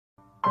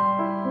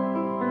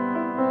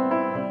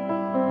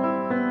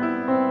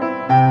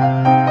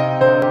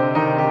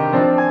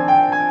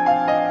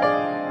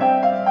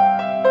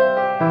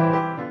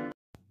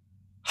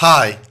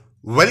Hi,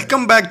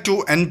 welcome back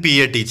to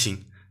NPA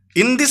Teaching.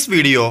 In this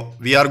video,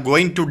 we are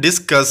going to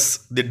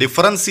discuss the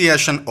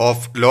differentiation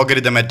of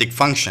logarithmic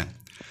function.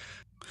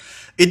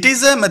 It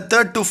is a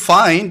method to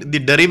find the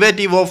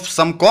derivative of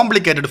some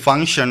complicated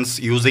functions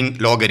using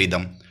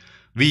logarithm.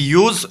 We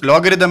use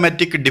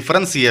logarithmic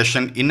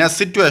differentiation in a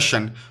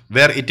situation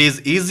where it is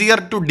easier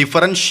to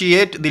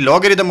differentiate the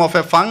logarithm of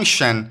a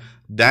function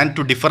than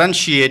to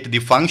differentiate the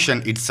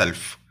function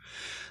itself.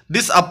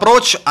 This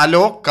approach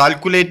allows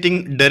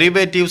calculating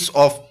derivatives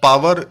of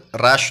power,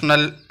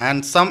 rational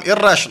and some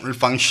irrational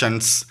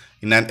functions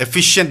in an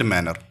efficient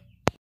manner.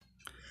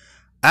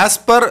 As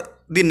per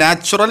the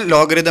natural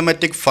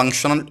logarithmic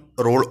functional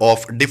rule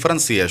of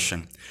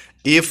differentiation,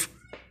 if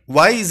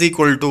y is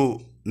equal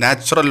to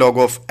natural log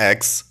of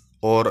x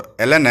or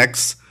ln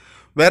x,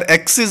 where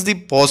x is the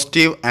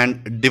positive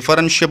and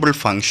differentiable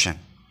function,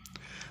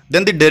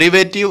 then the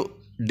derivative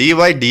dy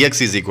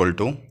dx is equal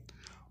to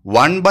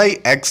 1 by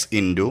x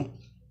into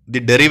the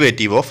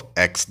derivative of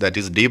x, that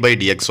is d by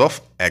dx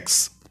of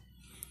x.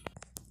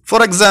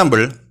 For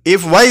example,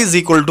 if y is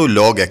equal to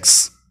log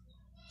x,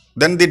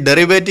 then the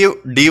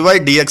derivative dy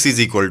dx is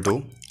equal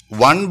to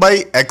 1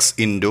 by x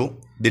into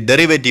the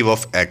derivative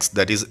of x,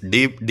 that is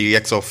d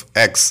dx of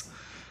x,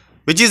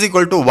 which is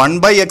equal to 1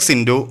 by x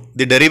into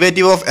the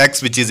derivative of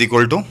x, which is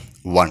equal to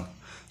 1.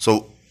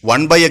 So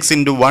 1 by x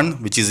into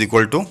 1, which is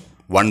equal to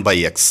 1 by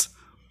x.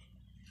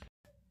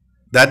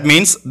 That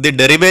means the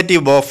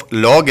derivative of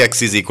log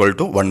x is equal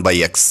to 1 by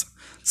x.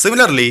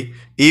 Similarly,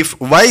 if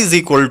y is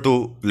equal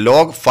to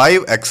log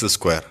 5x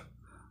square,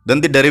 then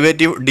the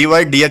derivative dy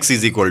dx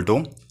is equal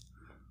to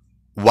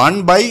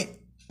 1 by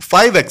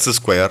 5x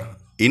square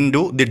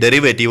into the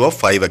derivative of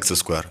 5x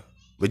square,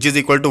 which is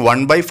equal to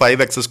 1 by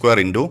 5x square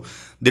into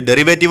the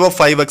derivative of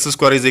 5x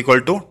square is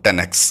equal to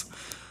 10x.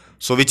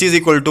 So which is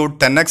equal to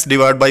 10x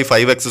divided by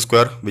 5x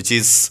square, which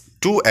is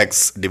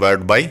 2x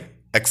divided by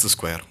x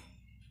square.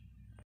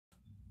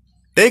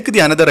 Take the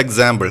another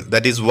example,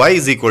 that is y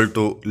is equal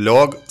to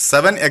log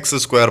 7x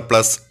square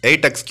plus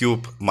 8x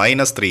cube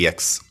minus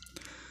 3x.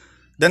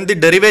 Then the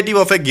derivative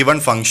of a given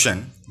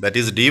function, that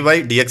is dy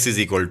dx is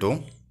equal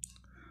to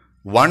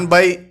 1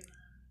 by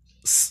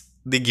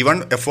the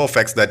given f of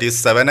x, that is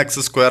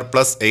 7x square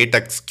plus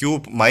 8x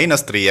cube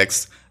minus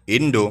 3x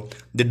into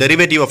the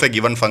derivative of a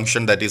given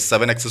function, that is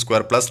 7x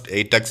square plus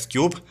 8x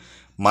cube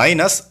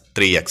minus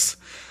 3x.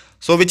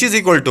 So which is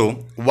equal to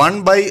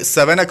 1 by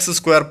 7x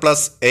square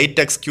plus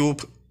 8x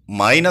cube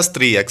minus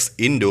 3x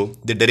into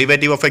the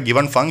derivative of a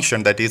given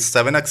function, that is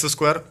 7x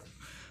square,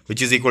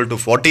 which is equal to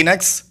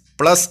 14x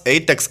plus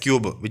 8x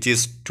cube, which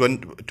is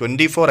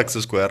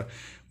 24x square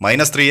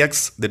minus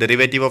 3x, the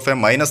derivative of a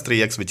minus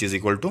 3x, which is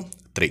equal to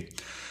 3.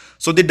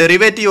 So the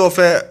derivative of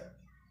a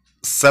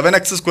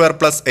 7x square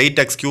plus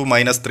 8x cube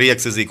minus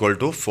 3x is equal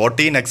to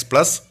 14x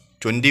plus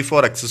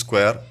 24x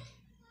square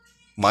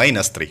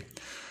minus 3.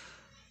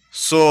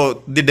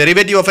 So the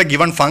derivative of a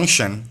given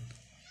function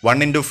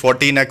 1 into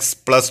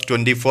 14x plus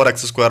 24x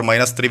square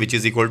minus 3, which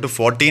is equal to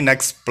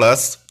 14x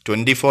plus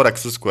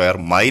 24x square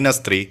minus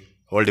 3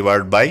 whole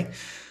divided by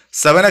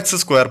 7x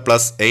square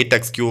plus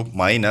 8x cube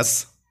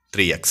minus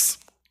 3x.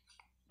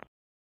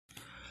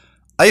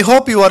 I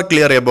hope you are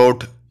clear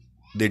about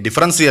the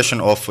differentiation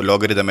of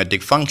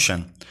logarithmic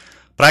function.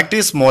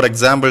 Practice more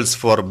examples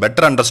for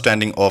better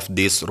understanding of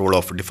this rule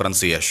of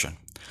differentiation.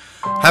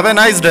 Have a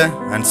nice day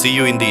and see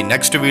you in the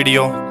next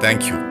video.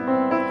 Thank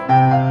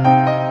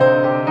you.